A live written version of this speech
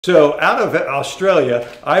So out of Australia,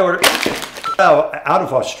 I've ordered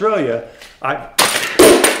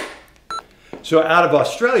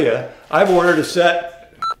a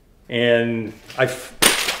set, and if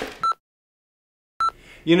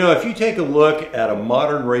you take a look at a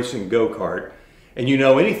modern racing go-kart and you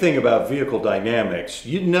know anything about vehicle dynamics,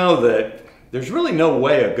 you know that there's really no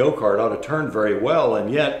way a go-kart ought to turn very well,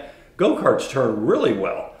 and yet go-karts turn really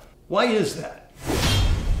well. Why is that?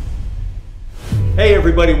 Hey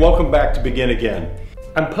everybody, welcome back to Begin Again.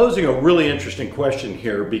 I'm posing a really interesting question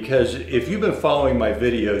here because if you've been following my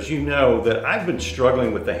videos, you know that I've been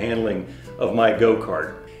struggling with the handling of my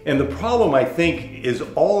go-kart. And the problem, I think, is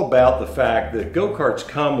all about the fact that go-karts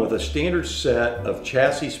come with a standard set of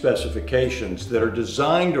chassis specifications that are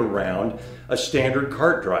designed around a standard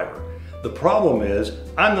kart driver. The problem is,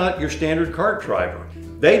 I'm not your standard kart driver.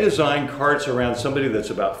 They design karts around somebody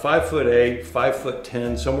that's about 5'8",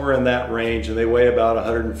 5'10", somewhere in that range, and they weigh about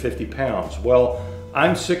 150 pounds. Well,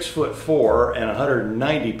 I'm 6'4" and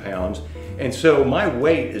 190 pounds, and so my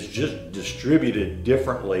weight is just distributed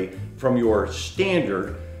differently from your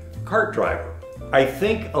standard kart driver. I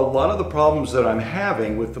think a lot of the problems that I'm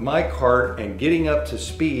having with my kart and getting up to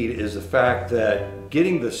speed is the fact that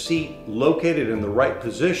getting the seat located in the right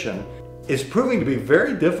position is proving to be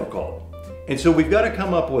very difficult. And so we've got to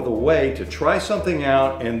come up with a way to try something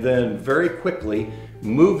out and then very quickly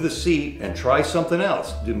move the seat and try something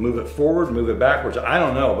else. To move it forward, move it backwards, I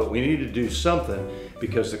don't know, but we need to do something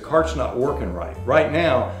because the kart's not working right. Right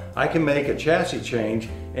now, I can make a chassis change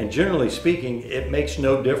and generally speaking, it makes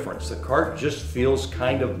no difference. The kart just feels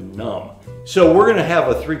kind of numb. So we're gonna have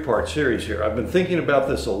a three-part series here. I've been thinking about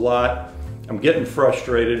this a lot. I'm getting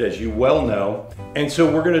frustrated, as you well know. And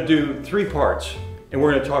so we're gonna do three parts. And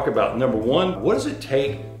we're going to talk about, number one, what does it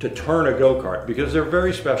take to turn a go-kart? Because they're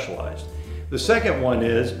very specialized. The second one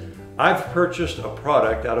is, I've purchased a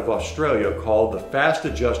product out of Australia called the Fast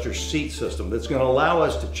Adjuster Seat System that's going to allow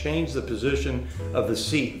us to change the position of the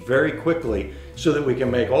seat very quickly so that we can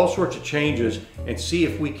make all sorts of changes and see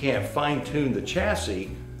if we can't fine-tune the chassis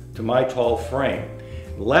to my tall frame.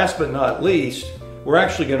 Last but not least, we're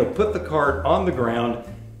actually going to put the kart on the ground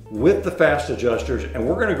with the fast adjusters, and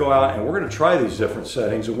we're going to go out and we're going to try these different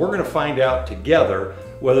settings, and we're going to find out together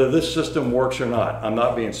whether this system works or not. I'm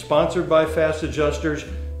not being sponsored by fast adjusters,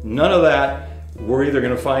 none of that. We're either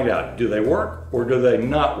going to find out, do they work or do they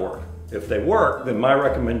not work? If they work, then my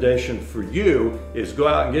recommendation for you is go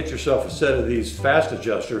out and get yourself a set of these fast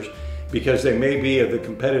adjusters because they may be of the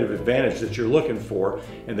competitive advantage that you're looking for,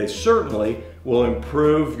 and they certainly will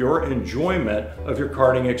improve your enjoyment of your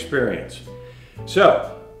karting experience.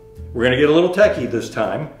 So, we're going to get a little techie this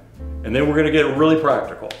time, and then we're going to get really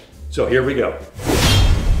practical. So here we go.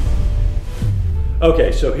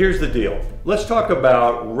 Okay, so here's the deal. Let's talk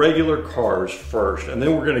about regular cars first, and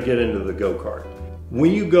then we're going to get into the go-kart.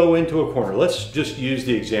 When you go into a corner, let's just use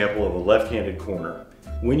the example of a left-handed corner.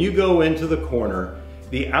 When you go into the corner,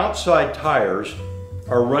 the outside tires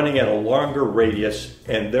are running at a longer radius,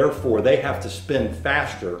 and therefore they have to spin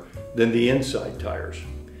faster than the inside tires.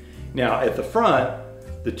 Now, at the front,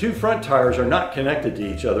 the two front tires are not connected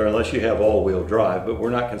to each other unless you have all-wheel drive, but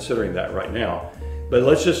we're not considering that right now. But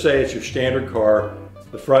let's just say it's your standard car,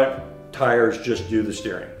 the front tires just do the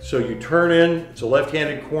steering. So you turn in, it's a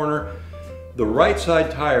left-handed corner, the right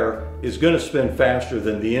side tire is going to spin faster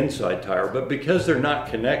than the inside tire, but because they're not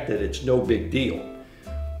connected, it's no big deal.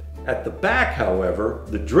 At the back, however,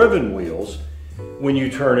 the driven wheels, when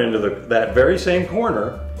you turn into that very same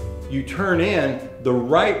corner, you turn in, the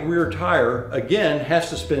right rear tire, again, has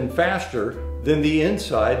to spin faster than the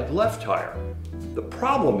inside left tire. The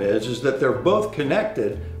problem is that they're both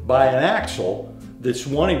connected by an axle that's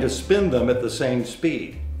wanting to spin them at the same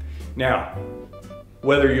speed. Now,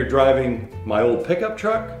 whether you're driving my old pickup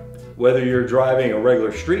truck, whether you're driving a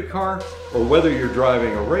regular street car, or whether you're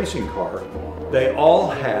driving a racing car, they all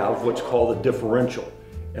have what's called a differential.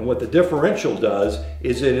 And what the differential does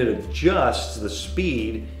is that it adjusts the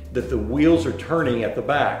speed that the wheels are turning at the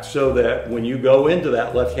back so that when you go into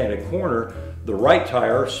that left-handed corner, the right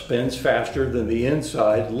tire spins faster than the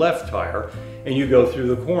inside left tire and you go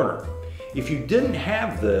through the corner. If you didn't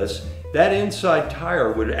have this, that inside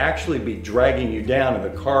tire would actually be dragging you down and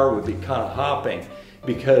the car would be kind of hopping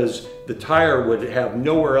because the tire would have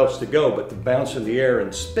nowhere else to go but to bounce in the air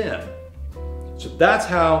and spin. So that's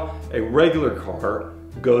how a regular car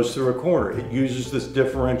goes through a corner. It uses this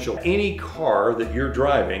differential. Any car that you're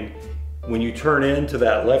driving, when you turn into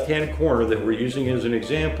that left-hand corner that we're using as an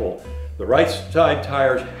example, the right side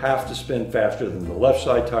tires have to spin faster than the left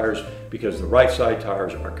side tires because the right side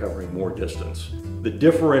tires are covering more distance. The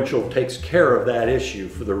differential takes care of that issue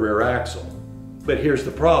for the rear axle. But here's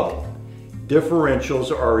the problem.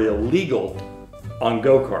 Differentials are illegal on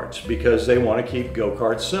go-karts because they want to keep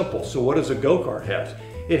go-karts simple. So what does a go-kart have?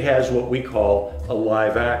 It has what we call a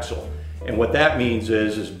live axle. And what that means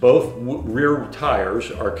is both rear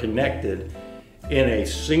tires are connected in a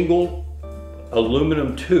single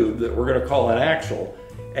aluminum tube that we're going to call an axle,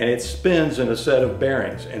 and it spins in a set of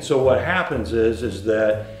bearings. And so what happens is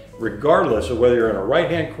that regardless of whether you're in a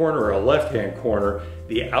right-hand corner or a left-hand corner,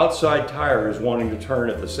 the outside tire is wanting to turn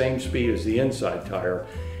at the same speed as the inside tire,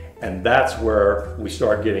 and that's where we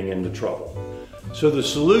start getting into trouble. So the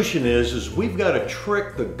solution is we've got to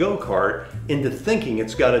trick the go-kart into thinking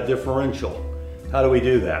it's got a differential. How do we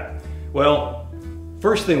do that? Well,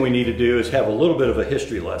 first thing we need to do is have a little bit of a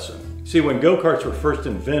history lesson. See, when go-karts were first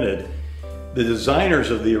invented, the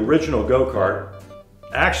designers of the original go-kart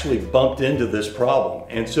actually bumped into this problem.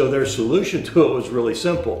 And so their solution to it was really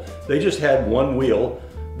simple. They just had one wheel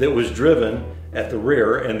that was driven at the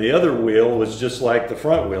rear, and the other wheel was just like the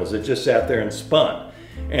front wheels. It just sat there and spun.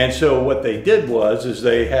 And so what they did was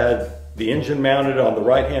they had the engine mounted on the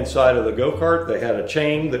right-hand side of the go-kart. They had a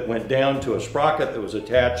chain that went down to a sprocket that was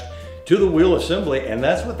attached to the wheel assembly, and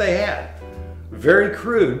that's what they had. Very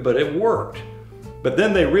crude, but it worked. But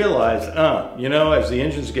then they realized, you know, as the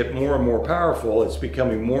engines get more and more powerful, it's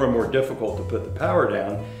becoming more and more difficult to put the power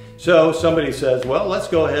down. So somebody says, well, let's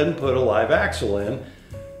go ahead and put a live axle in,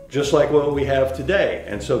 just like what we have today.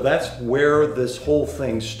 And so that's where this whole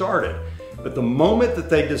thing started. But the moment that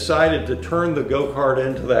they decided to turn the go-kart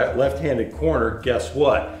into that left-handed corner, guess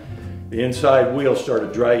what? The inside wheel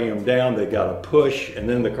started dragging them down, they got a push, and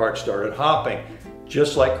then the kart started hopping,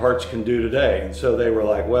 just like karts can do today. And so they were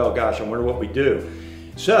like, well, gosh, I wonder what we do.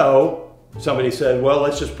 So somebody said, well,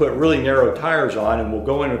 let's just put really narrow tires on and we'll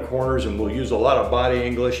go into corners and we'll use a lot of body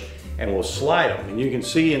English and we'll slide them. And you can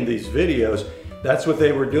see in these videos, that's what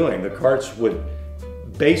they were doing. The karts would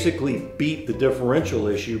basically beat the differential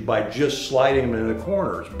issue by just sliding them in the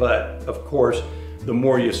corners. But of course, the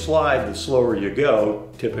more you slide, the slower you go,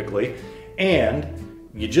 typically, and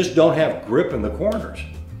you just don't have grip in the corners.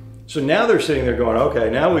 So now they're sitting there going, okay,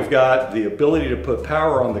 now we've got the ability to put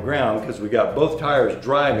power on the ground because we got both tires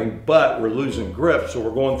driving, but we're losing grip, so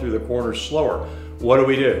we're going through the corners slower. What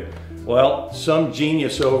do? Well, some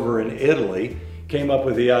genius over in Italy came up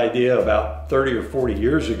with the idea about 30 or 40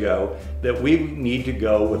 years ago that we need to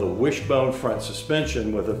go with a wishbone front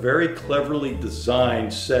suspension with a very cleverly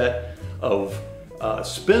designed set of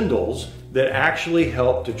spindles that actually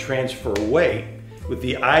help to transfer weight, with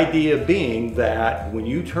the idea being that when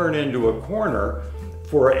you turn into a corner,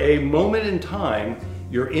 for a moment in time,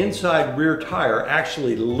 your inside rear tire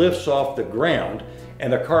actually lifts off the ground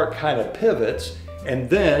and the kart kind of pivots, and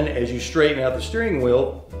then as you straighten out the steering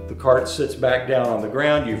wheel, the kart sits back down on the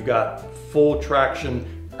ground. You've got full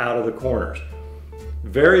traction out of the corners.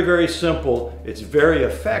 Very, very simple. It's very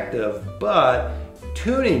effective, but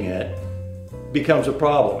tuning it becomes a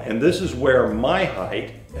problem. And this is where my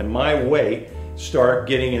height and my weight start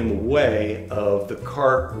getting in the way of the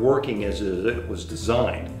kart working as it was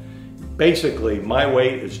designed. Basically, my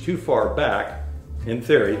weight is too far back, in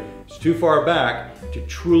theory, it's too far back to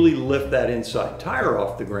truly lift that inside tire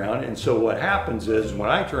off the ground. And so what happens is when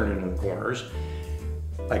I turn into the corners,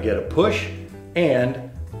 I get a push and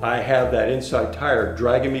I have that inside tire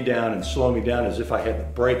dragging me down and slowing me down as if I had the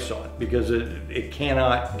brakes on, because it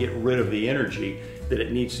cannot get rid of the energy that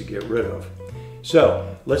it needs to get rid of.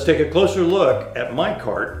 So let's take a closer look at my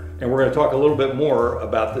kart, and we're going to talk a little bit more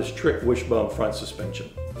about this trick wishbone front suspension.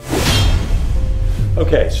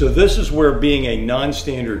 Okay, so this is where being a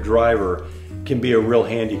non-standard driver can be a real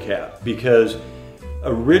handicap, because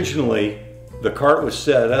originally the kart was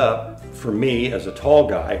set up for me as a tall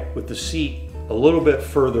guy with the seat a little bit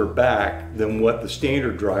further back than what the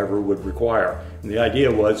standard driver would require. And the idea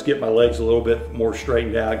was get my legs a little bit more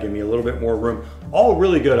straightened out, give me a little bit more room. All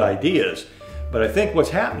really good ideas. But I think what's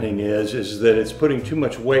happening is that it's putting too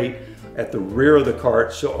much weight at the rear of the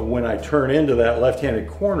kart, so when I turn into that left-handed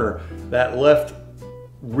corner, that left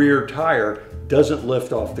rear tire doesn't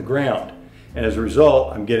lift off the ground. And as a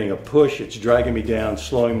result, I'm getting a push, it's dragging me down,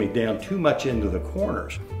 slowing me down too much into the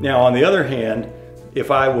corners. Now, on the other hand,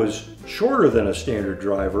 if I was shorter than a standard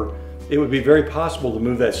driver, it would be very possible to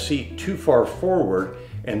move that seat too far forward,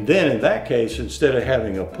 and then in that case, instead of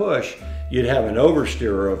having a push, you'd have an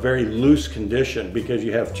oversteer, a very loose condition, because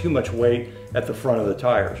you have too much weight at the front of the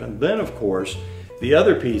tires. And then, of course, the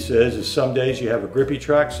other piece is some days you have a grippy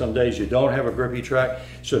track, some days you don't have a grippy track.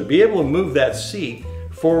 So to be able to move that seat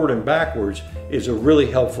forward and backwards is a really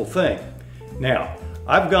helpful thing. Now,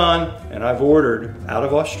 I've gone and I've ordered out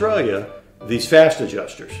of Australia these fast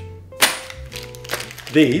adjusters.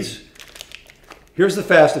 These Here's the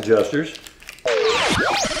fast adjusters.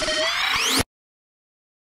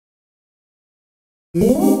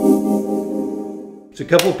 It's a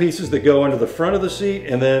couple of pieces that go into the front of the seat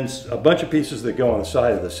and then a bunch of pieces that go on the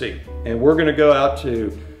side of the seat. And we're gonna go out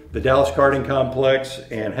to the Dallas Karting Complex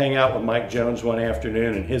and hang out with Mike Jones one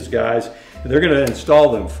afternoon and his guys. And they're gonna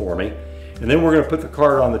install them for me. And then we're gonna put the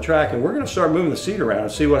kart on the track and we're gonna start moving the seat around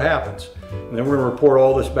and see what happens. And then we're gonna report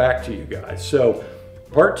all this back to you guys. So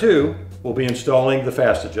part 2 will be installing the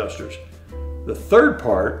fast adjusters. The third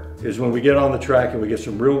part is when we get on the track and we get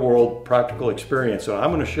some real world practical experience. So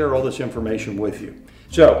I'm going to share all this information with you.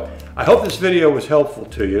 So I hope this video was helpful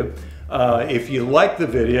to you. If you liked the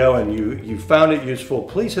video and you found it useful,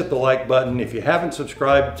 please hit the like button. If you haven't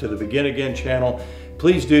subscribed to the Begin Again channel,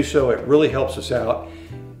 please do so. It really helps us out.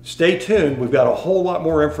 Stay tuned. We've got a whole lot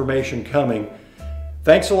more information coming.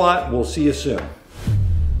 Thanks a lot. We'll see you soon.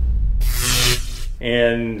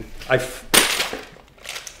 And I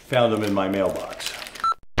found them in my mailbox.